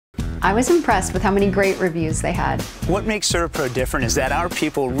I was impressed with how many great reviews they had. What makes CertaPro different is that our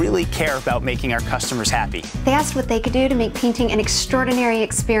people really care about making our customers happy. They asked what they could do to make painting an extraordinary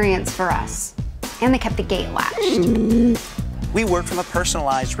experience for us. And they kept the gate latched. We work from a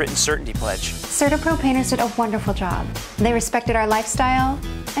personalized written certainty pledge. CertaPro Painters did a wonderful job. They respected our lifestyle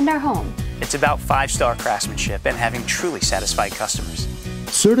and our home. It's about 5-star craftsmanship and having truly satisfied customers.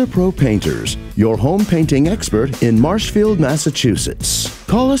 CertaPro Painters, your home painting expert in Marshfield, Massachusetts.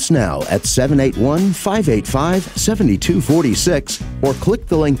 Call us now at 781-585-7246 or click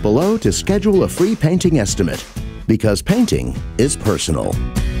the link below to schedule a free painting estimate. Because painting is personal.